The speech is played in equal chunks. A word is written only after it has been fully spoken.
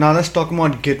Now let's talk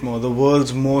about Gitmo, the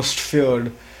world's most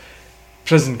feared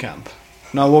prison camp.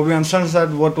 Now what we understand is that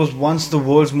what was once the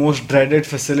world's most dreaded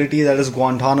facility, that is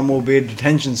Guantanamo Bay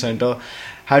Detention Center,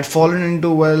 had fallen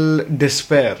into,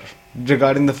 despair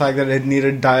regarding the fact that it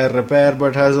needed dire repair,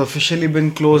 but has officially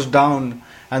been closed down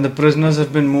and the prisoners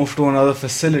have been moved to another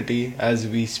facility as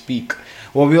we speak.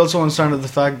 What we also understand is the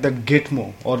fact that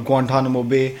Gitmo, or Guantanamo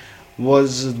Bay,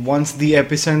 was once the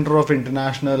epicenter of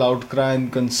international outcry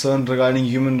and concern regarding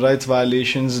human rights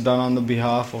violations done on the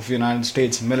behalf of United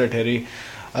States military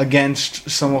against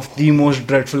some of the most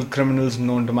dreadful criminals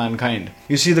known to mankind.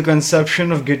 You see, the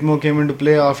conception of Gitmo came into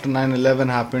play after 9/11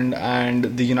 happened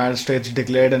and the United States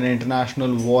declared an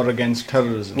international war against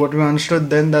terrorism. What we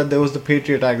understood then that there was the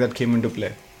Patriot Act that came into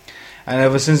play. And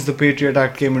ever since the Patriot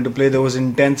Act came into play, there was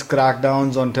intense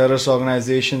crackdowns on terrorist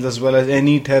organizations as well as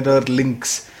any terror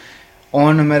links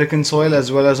on American soil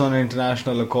as well as on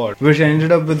international accord, which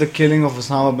ended up with the killing of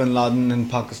Osama bin Laden in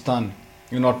Pakistan,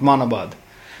 in Otmanabad.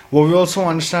 What we also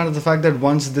understand is the fact that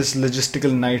once this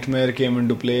logistical nightmare came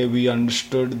into play, we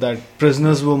understood that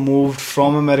prisoners were moved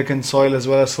from American soil as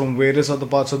well as from various other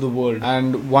parts of the world.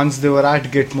 And once they were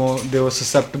at Gitmo, they were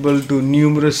susceptible to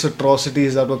numerous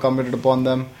atrocities that were committed upon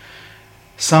them.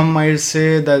 Some might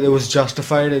say that it was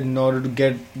justified in order to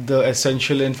get the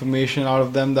essential information out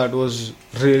of them that was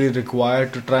really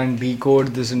required to try and decode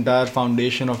this entire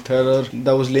foundation of terror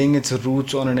that was laying its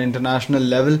roots on an international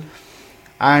level.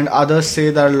 And others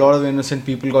say that a lot of innocent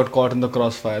people got caught in the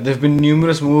crossfire. There have been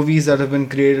numerous movies that have been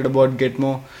created about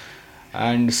Gitmo,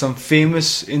 and some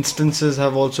famous instances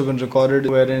have also been recorded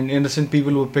wherein innocent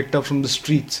people were picked up from the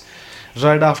streets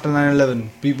right after 9/11,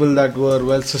 people that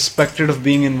were suspected of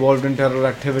being involved in terror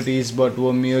activities but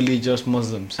were merely just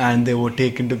Muslims, and they were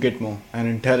taken to Gitmo and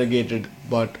interrogated,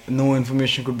 but no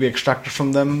information could be extracted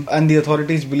from them, and the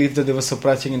authorities believed that they were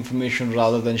suppressing information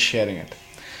rather than sharing it.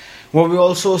 What we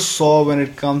also saw when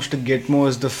it comes to Gitmo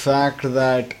is the fact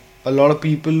that a lot of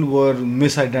people were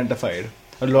misidentified.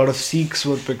 A lot of Sikhs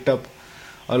were picked up,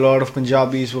 a lot of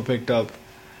Punjabis were picked up,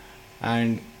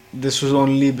 and this was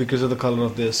only because of the color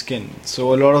of their skin.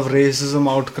 So a lot of racism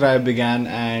outcry began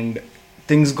and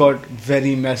things got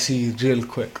very messy real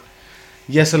quick.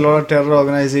 Yes, a lot of terror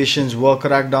organizations were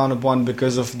cracked down upon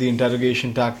because of the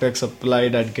interrogation tactics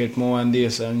applied at Gitmo and the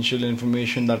essential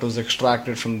information that was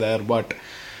extracted from there, but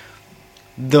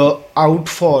the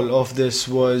outfall of this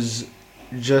was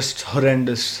just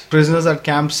horrendous. Prisoners at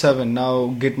Camp 7,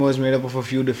 now Gitmo is made up of a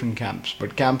few different camps,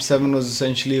 but Camp 7 was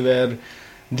essentially where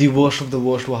the worst of the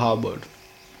worst were harbored.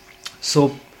 So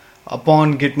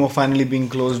upon Gitmo finally being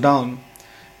closed down,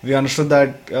 we understood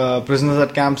that prisoners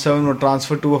at Camp 7 were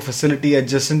transferred to a facility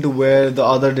adjacent to where the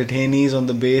other detainees on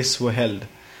the base were held.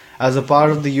 As a part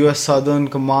of the US Southern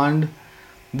Command,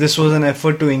 this was an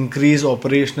effort to increase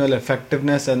operational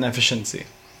effectiveness and efficiency.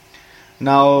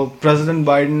 Now, President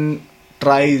Biden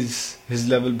tries his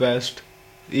level best.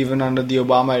 Even under the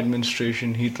Obama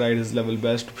administration, he tried his level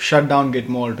best to shut down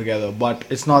Gitmo altogether. But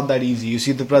it's not that easy. You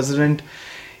see, the president,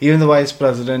 even the vice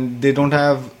president, they don't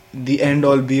have the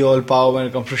end-all, be-all power when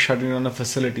it comes to shutting down a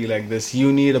facility like this.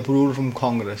 You need approval from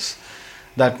Congress.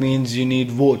 That means you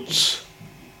need votes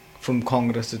from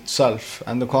Congress itself.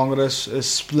 And the Congress is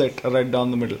split right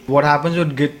down the middle. What happens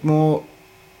with Gitmo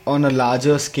on a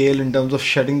larger scale in terms of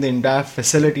shutting the entire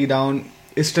facility down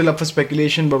is still up for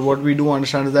speculation. But what we do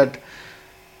understand is that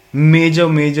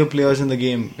major players in the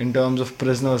game in terms of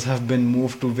prisoners have been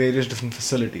moved to various different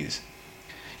facilities.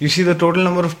 You see, the total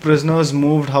number of prisoners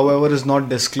moved, however, is not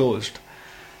disclosed.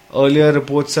 Earlier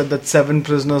reports said that 7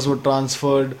 prisoners were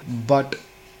transferred, but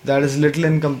that is little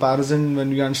in comparison when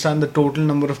we understand the total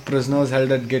number of prisoners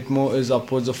held at Gitmo is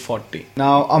upwards of 40.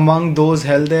 Now, among those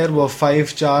held there were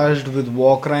 5 charged with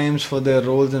war crimes for their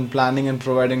roles in planning and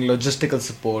providing logistical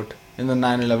support in the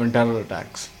 9/11 terror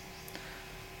attacks.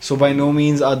 So by no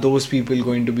means are those people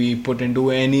going to be put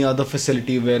into any other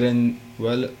facility wherein,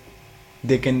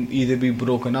 they can either be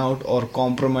broken out or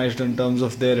compromised in terms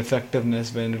of their effectiveness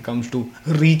when it comes to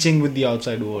reaching with the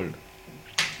outside world.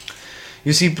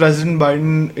 You see, President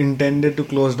Biden intended to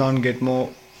close down Gitmo,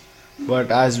 but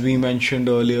as we mentioned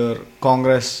earlier,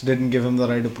 Congress didn't give him the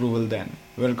right approval then.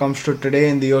 When it comes to today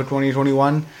in the year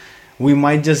 2021, we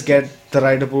might just get the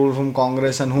right approval from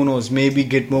Congress, and who knows, maybe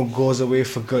Gitmo goes away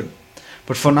for good.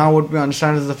 But for now, what we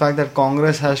understand is the fact that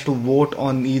Congress has to vote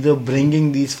on either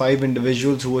bringing these 5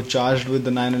 individuals who were charged with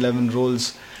the 9/11 roles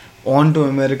onto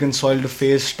American soil to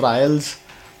face trials,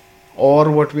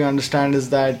 or what we understand is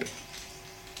that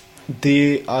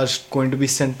they are going to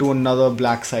be sent to another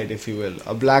black site, if you will.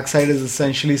 A black site is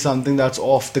essentially something that's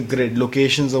off the grid,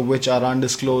 locations of which are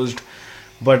undisclosed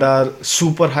but are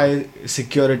super high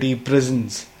security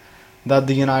prisons that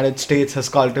the United States has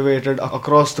cultivated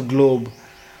across the globe,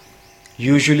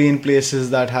 usually in places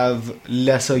that have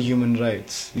lesser human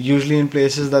rights, usually in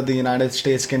places that the United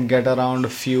States can get around a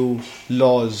few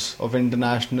laws of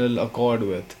international accord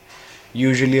with,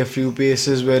 usually a few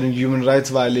places where human rights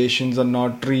violations are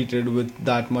not treated with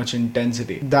that much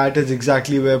intensity. That is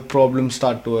exactly where problems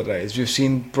start to arise. We've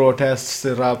seen protests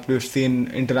erupt, we've seen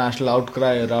international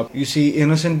outcry erupt. You see,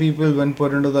 innocent people, when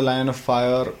put into the line of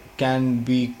fire, can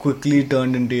be quickly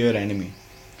turned into your enemy.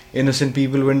 Innocent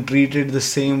people, when treated the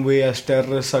same way as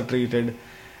terrorists are treated,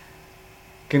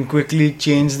 can quickly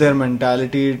change their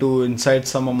mentality to incite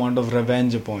some amount of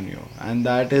revenge upon you. And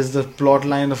that is the plot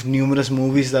line of numerous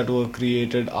movies that were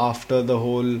created after the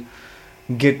whole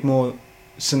Gitmo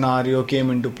scenario came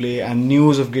into play and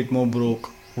news of Gitmo broke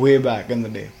way back in the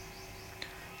day.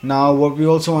 Now, what we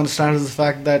also understand is the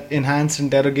fact that enhanced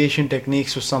interrogation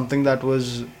techniques was something that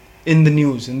was in the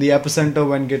news, in the epicenter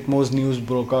when Gitmo's news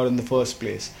broke out in the first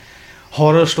place.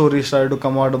 Horror stories started to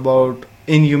come out about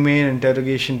inhumane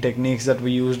interrogation techniques that were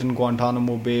used in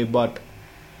Guantanamo Bay, but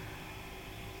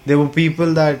there were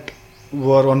people that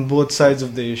were on both sides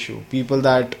of the issue. People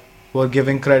that were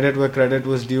giving credit where credit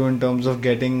was due in terms of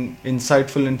getting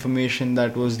insightful information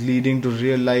that was leading to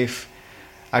real life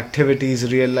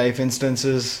activities, real life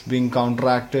instances being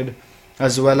counteracted,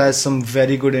 as well as some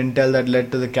very good intel that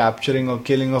led to the capturing or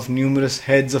killing of numerous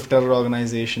heads of terror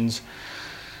organizations.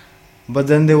 But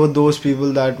then there were those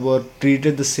people that were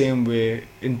treated the same way,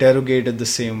 interrogated the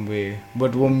same way,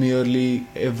 but were merely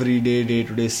everyday,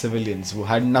 day-to-day civilians who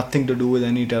had nothing to do with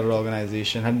any terror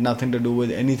organization, had nothing to do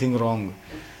with anything wrong.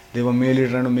 They were merely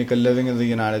trying to make a living in the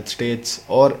United States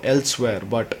or elsewhere,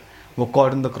 but were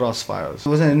caught in the crossfires.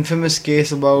 There was an infamous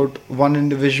case about one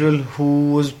individual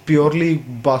who was purely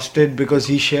busted because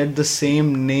he shared the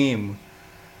same name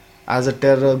as a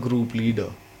terror group leader.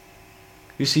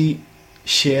 You see,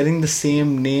 sharing the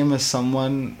same name as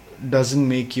someone doesn't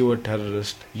make you a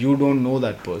terrorist. You don't know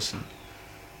that person.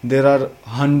 There are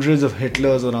hundreds of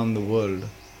Hitlers around the world.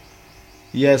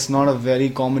 Yes, not a very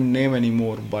common name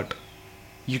anymore, but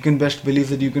you can best believe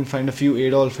that you can find a few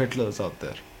Adolf Hitlers out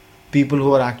there. People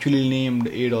who are actually named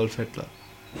Adolf Hitler.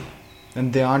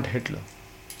 And they aren't Hitler.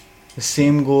 The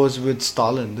same goes with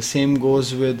Stalin. The same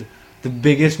goes with the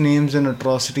biggest names in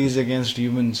atrocities against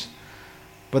humans.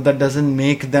 But that doesn't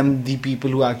make them the people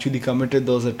who actually committed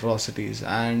those atrocities.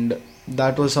 And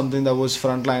that was something that was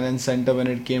frontline and center when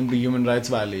it came to human rights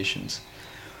violations.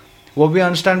 What we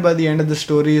understand by the end of the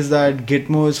story is that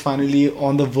Gitmo is finally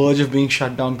on the verge of being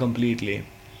shut down completely.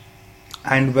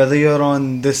 And whether you're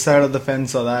on this side of the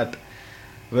fence or that,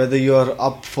 whether you're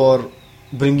up for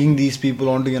bringing these people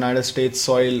onto United States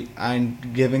soil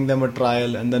and giving them a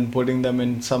trial and then putting them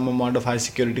in some amount of high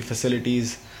security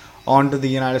facilities onto the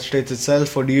United States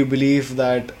itself, or do you believe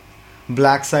that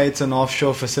black sites and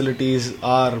offshore facilities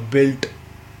are built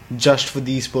just for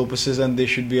these purposes and they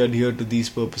should be adhered to these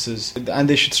purposes and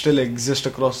they should still exist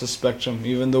across the spectrum,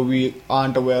 even though we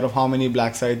aren't aware of how many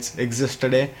black sites exist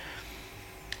today?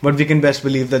 But we can best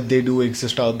believe that they do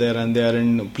exist out there and they are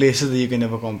in places that you can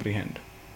never comprehend.